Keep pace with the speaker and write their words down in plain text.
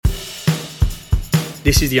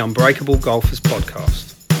This is the Unbreakable Golfers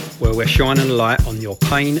podcast, where we're shining a light on your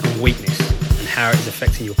pain and weakness and how it is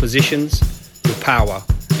affecting your positions, your power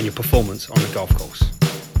and your performance on the golf course.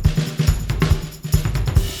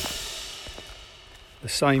 The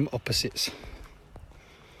same opposites.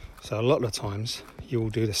 So a lot of times you'll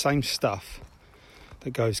do the same stuff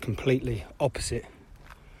that goes completely opposite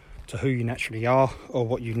to who you naturally are or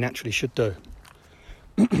what you naturally should do.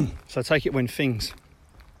 So take it when things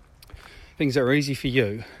that are easy for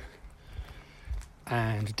you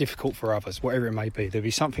and difficult for others, whatever it may be. There'll be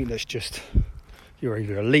something that's just you're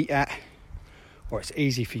either elite at or it's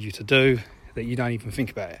easy for you to do that you don't even think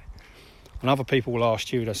about it. And other people will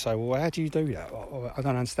ask you, they'll say, well, how do you do that? Or, I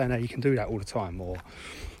don't understand how you can do that all the time. Or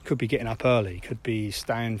could be getting up early, could be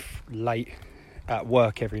staying late at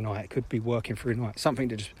work every night, could be working through the night. Something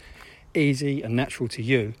that's just easy and natural to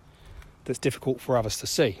you that's difficult for others to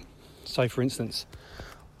see. So for instance,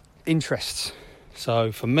 interests.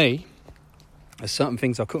 So for me, there's certain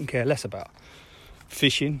things I couldn't care less about.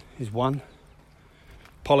 Fishing is one.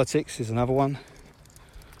 Politics is another one.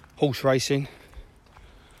 Horse racing.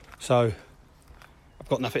 So I've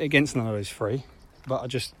got nothing against none of those three, but I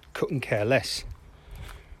just couldn't care less.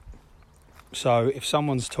 So if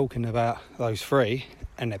someone's talking about those three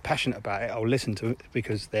and they're passionate about it, I'll listen to it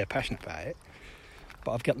because they're passionate about it.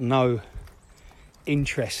 But I've got no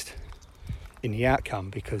interest in the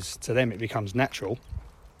outcome because to them it becomes natural.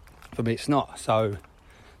 For me it's not. So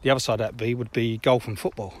the other side of that would be golf and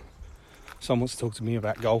football. Someone wants to talk to me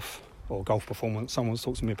about golf or golf performance. Someone wants to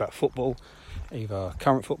talk to me about football, either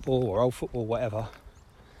current football or old football, whatever.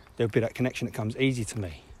 There'll be that connection that comes easy to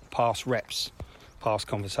me. Past reps, past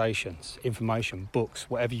conversations, information, books,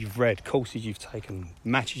 whatever you've read, courses you've taken,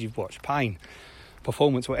 matches you've watched, pain,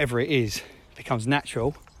 performance, whatever it is, becomes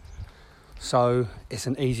natural. So it's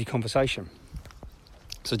an easy conversation.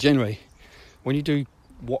 So generally, when you do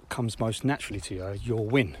what comes most naturally to you, you'll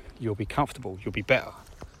win. You'll be comfortable. You'll be better.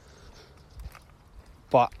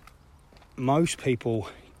 But most people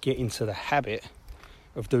get into the habit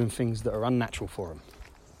of doing things that are unnatural for them.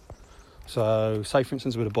 So say for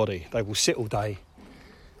instance with a body, they will sit all day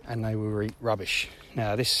and they will eat rubbish.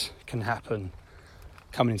 Now this can happen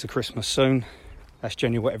coming into Christmas soon. That's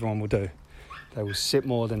generally what everyone will do. They will sit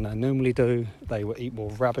more than they normally do. They will eat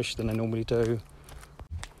more rubbish than they normally do.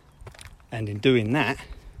 And in doing that,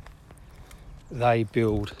 they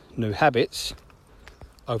build new habits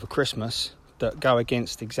over Christmas that go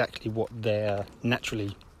against exactly what they're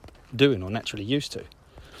naturally doing or naturally used to.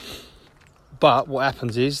 But what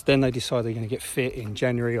happens is then they decide they're going to get fit in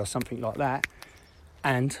January or something like that.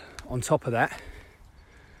 And on top of that,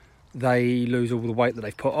 they lose all the weight that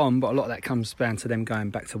they've put on, but a lot of that comes down to them going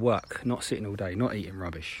back to work, not sitting all day, not eating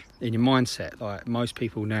rubbish. In your mindset, like most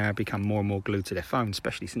people now become more and more glued to their phone,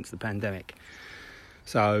 especially since the pandemic.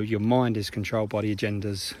 So your mind is controlled by the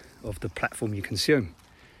agendas of the platform you consume.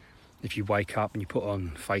 If you wake up and you put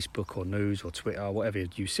on Facebook or news or Twitter or whatever,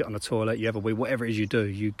 you sit on the toilet, you have a wee, whatever it is you do,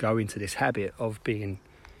 you go into this habit of being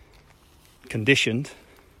conditioned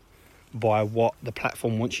by what the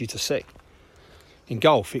platform wants you to see. In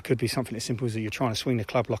golf, it could be something as simple as that you're trying to swing the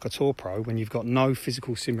club like a tour pro when you've got no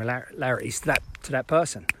physical similarities to that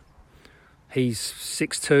person. He's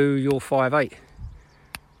 6'2", you're 5'8".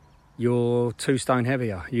 You're 2 stone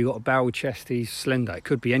heavier. You've got a barrel chest, he's slender. It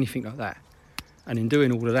could be anything like that. And in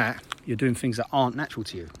doing all of that, you're doing things that aren't natural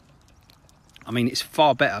to you. I mean, it's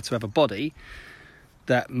far better to have a body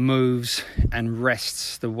that moves and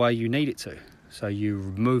rests the way you need it to. So you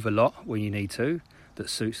move a lot when you need to, that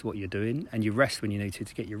suits what you're doing, and you rest when you need to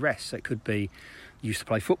get your rest. So it could be you used to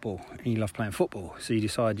play football and you love playing football, so you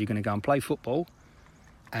decide you're going to go and play football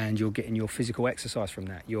and you're getting your physical exercise from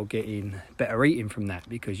that. You're getting better eating from that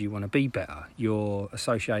because you want to be better. You're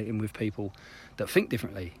associating with people that think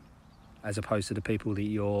differently as opposed to the people that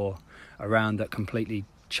you're around that completely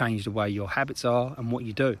change the way your habits are and what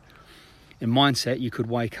you do. In mindset, you could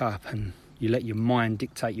wake up and you let your mind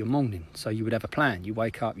dictate your morning. So you would have a plan. You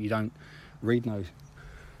wake up, you don't read no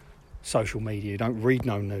social media, you don't read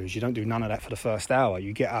no news, you don't do none of that for the first hour.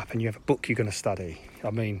 You get up and you have a book you're going to study. I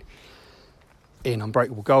mean, in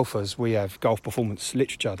Unbreakable Golfers, we have golf performance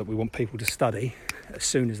literature that we want people to study as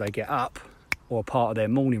soon as they get up or part of their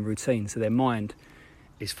morning routine, so their mind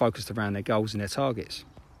is focused around their goals and their targets.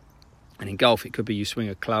 And in golf, it could be you swing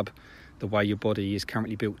a club the way your body is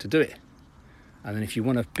currently built to do it. And then if you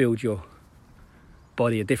want to build your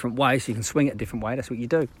body a different way so you can swing it a different way, that's what you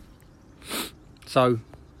do. So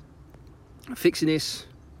fixing this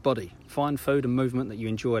body, find food and movement that you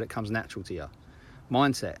enjoy that comes natural to you.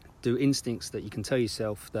 Mindset, do instincts that you can tell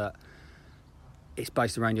yourself that it's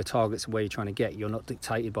based around your targets and where you're trying to get. You're not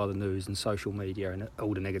dictated by the news and social media and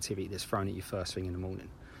all the negativity that's thrown at you first thing in the morning.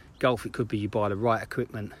 Golf, it could be you buy the right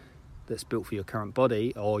equipment that's built for your current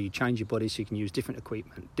body, or you change your body so you can use different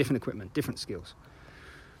equipment, different skills.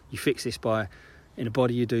 You fix this by, in a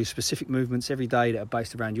body, you do specific movements every day that are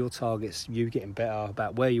based around your targets, you getting better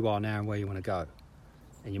about where you are now and where you want to go.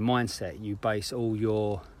 And your mindset, you base all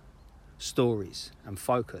your stories and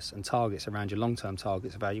focus and targets around your long-term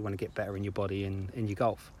targets of how you want to get better in your body and in your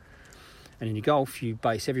golf. And in your golf, you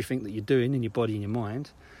base everything that you're doing in your body and your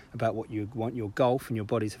mind about what you want your golf and your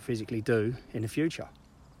body to physically do in the future.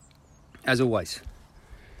 As always,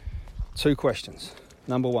 2 questions.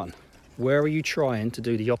 Number 1, where are you trying to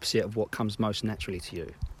do the opposite of what comes most naturally to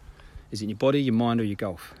you? Is it your body, your mind, or your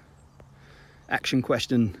golf? Action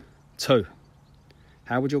question 2,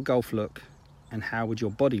 how would your golf look and how would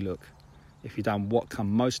your body look if you done what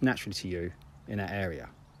come most naturally to you in that area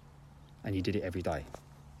and you did it every day?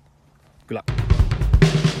 Good luck.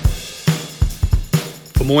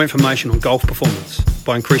 For more information on golf performance,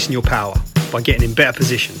 by increasing your power, by getting in better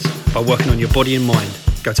positions, by working on your body and mind,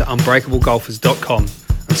 go to unbreakablegolfers.com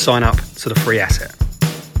and sign up to the free asset.